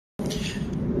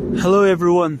Hello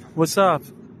everyone, what's up?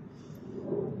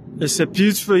 It's a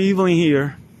beautiful evening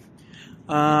here.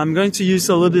 I'm going to use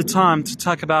a little bit of time to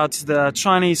talk about the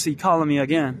Chinese economy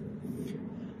again.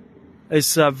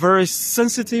 It's a very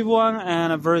sensitive one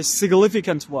and a very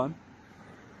significant one.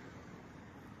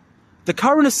 The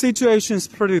current situation is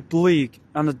pretty bleak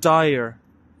and dire.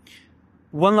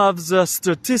 One of the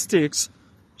statistics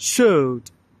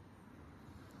showed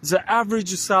the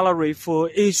average salary for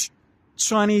each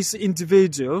Chinese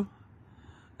individual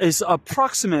is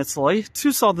approximately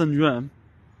 2,000 yuan.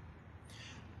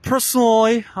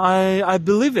 Personally, I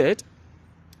believe it.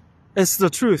 It's the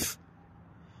truth.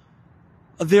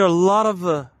 There are a lot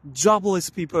of jobless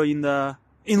people in the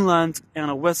inland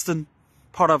and western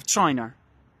part of China.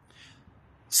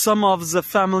 Some of the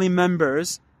family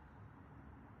members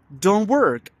don't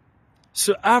work.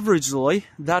 So averagely,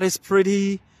 that is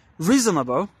pretty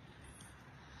reasonable.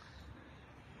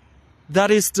 That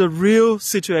is the real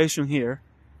situation here.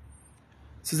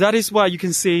 So that is why you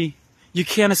can see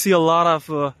a lot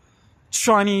of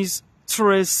Chinese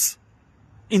tourists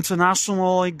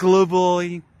internationally,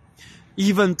 globally.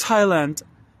 Even Thailand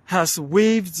has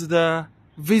waived the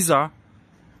visa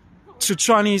to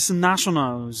Chinese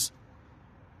nationals.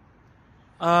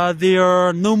 There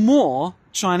are no more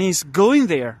Chinese going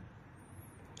there.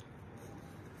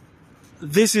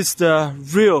 This is the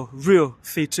real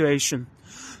situation.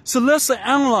 So let's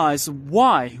analyze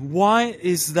why. Why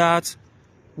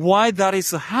that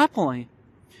is happening?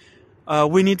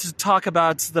 We need to talk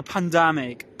about the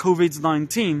pandemic,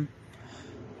 COVID-19.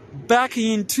 Back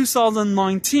in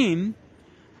 2019,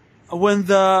 when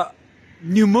the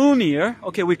pneumonia,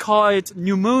 we call it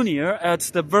pneumonia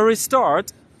at the very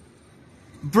start,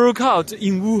 broke out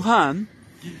in Wuhan,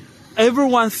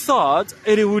 everyone thought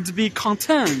it would be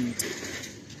contained.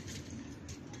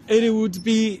 It would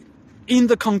be in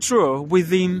the control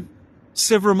within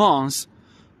several months.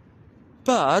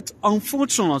 But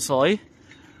unfortunately,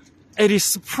 it is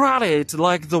spread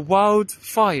like the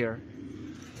wildfire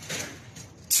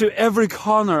to every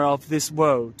corner of this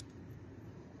world.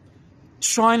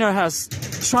 China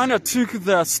took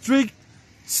the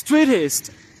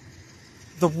strictest,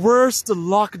 the worst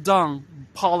lockdown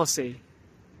policy.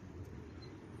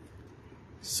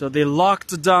 So they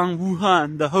locked down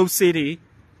Wuhan, the whole city.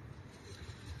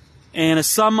 And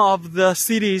some of the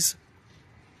cities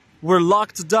were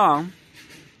locked down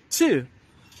too.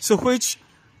 So which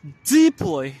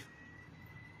deeply,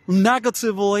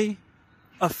 negatively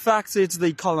affected the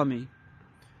economy.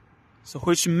 So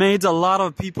which made a lot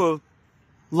of people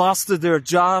lost their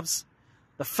jobs.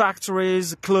 The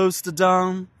factories closed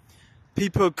down.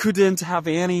 People couldn't have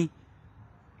any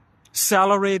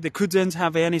salary. They couldn't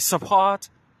have any support.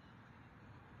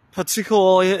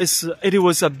 Particularly, it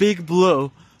was a big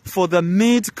blow for the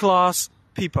mid-class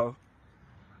people.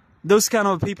 Those kind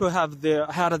of people had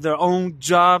their own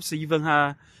jobs, even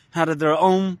had their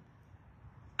own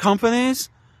companies,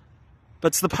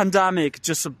 but the pandemic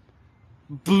just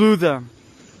blew them.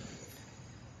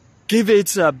 Give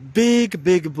it a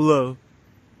big blow.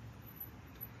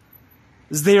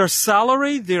 Their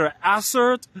salary, their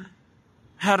asset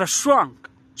had shrunk,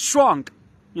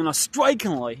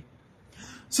 strikingly.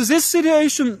 So this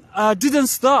situation didn't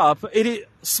stop. It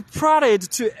spread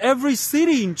to every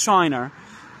city in China.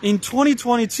 In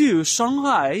 2022,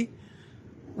 Shanghai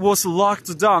was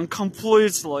locked down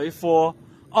completely for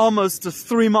almost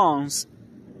 3 months.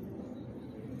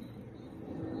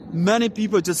 Many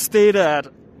people just stayed at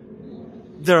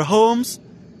their homes,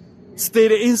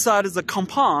 stayed inside the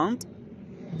compound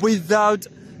without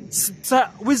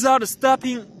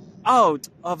stepping out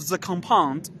of the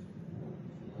compound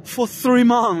for 3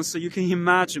 months. So you can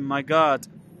imagine, my God.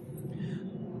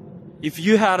 If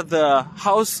you had the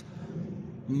house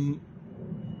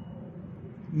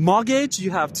mortgage, you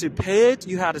have to pay it.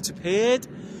 You had to pay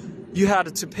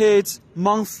it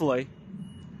monthly.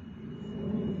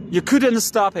 You couldn't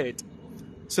stop it.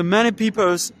 So many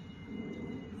people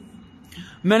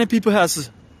has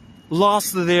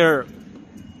lost their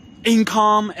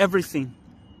income, everything.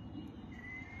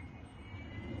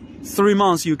 3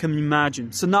 months, you can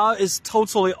imagine. So now it's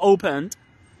totally opened.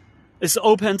 It's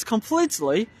opened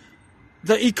completely.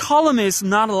 The economy is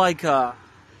not like a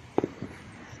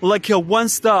one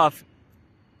stuff,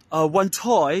 one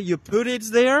toy. You put it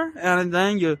there and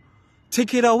then you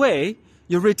take it away.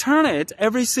 You return it.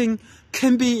 Everything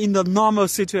can be in the normal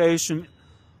situation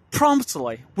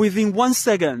promptly within 1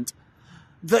 second.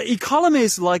 The economy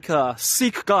is like a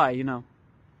sick guy,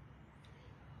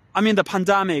 I mean, the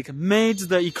pandemic made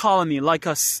the economy like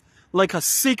a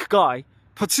sick guy,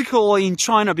 particularly in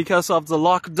China because of the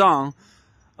lockdown.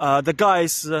 The guy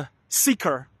is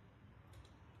sicker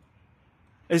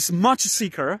is much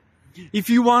sicker. If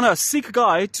you want a sick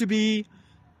guy to be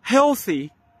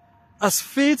healthy, as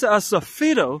fit as a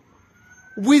fiddle,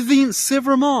 within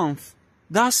several months,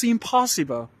 that's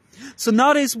impossible. So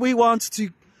nowadays we want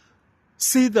to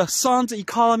see the sound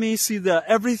economy, see that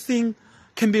everything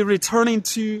can be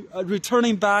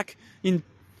returning back in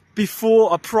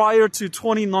before or prior to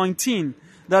 2019.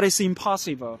 That is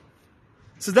impossible.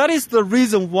 So that is the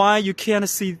reason why you can't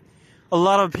see a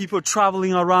lot of people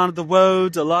traveling around the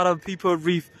world. A lot of people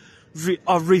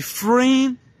are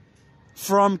refrain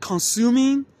from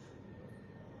consuming,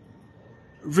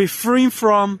 refrain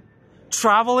from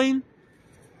traveling.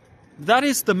 That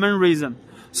is the main reason.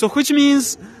 So which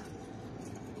means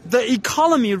the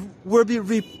economy will be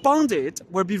rebounded,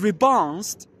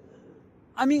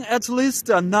 I mean, at least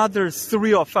another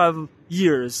 3 or 5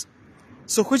 years.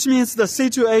 So which means the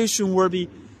situation will be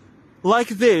like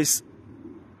this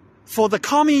for the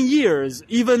coming years.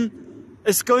 Even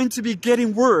it's going to be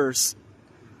getting worse.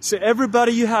 So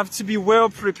everybody, you have to be well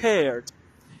prepared.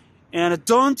 And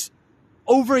don't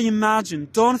over-imagine.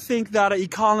 Don't think that the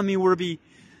economy will be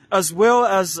as well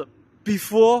as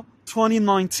before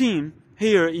 2019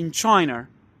 here in China.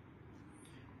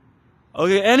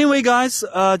 Okay, anyway guys,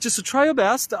 just try your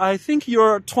best. I think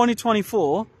your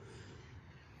 2024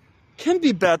 can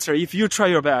be better if you try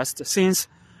your best, since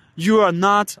you are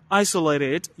not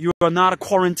isolated, you are not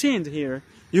quarantined here.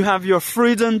 You have your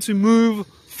freedom to move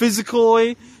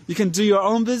physically, you can do your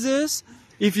own business.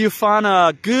 If you find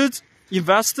a good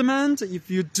investment, if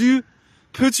you do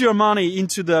put your money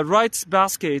into the right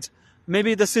basket,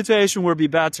 maybe the situation will be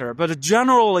better. But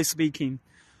generally speaking,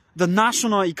 the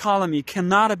national economy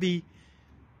cannot be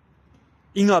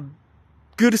in a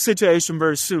good situation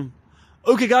very soon.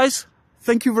 Okay guys,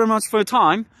 thank you very much for your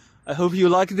time. I hope you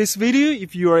like this video.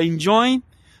 If you are enjoying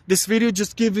this video,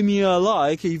 just give me a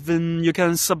like. Even you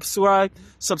can subscribe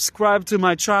to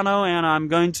my channel, and I'm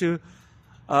going to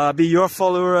be your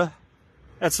follower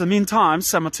at the meantime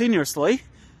simultaneously.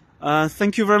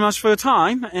 Thank you very much for your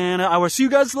time, and I will see you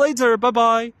guys later. Bye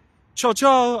bye. Ciao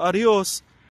ciao. Adios.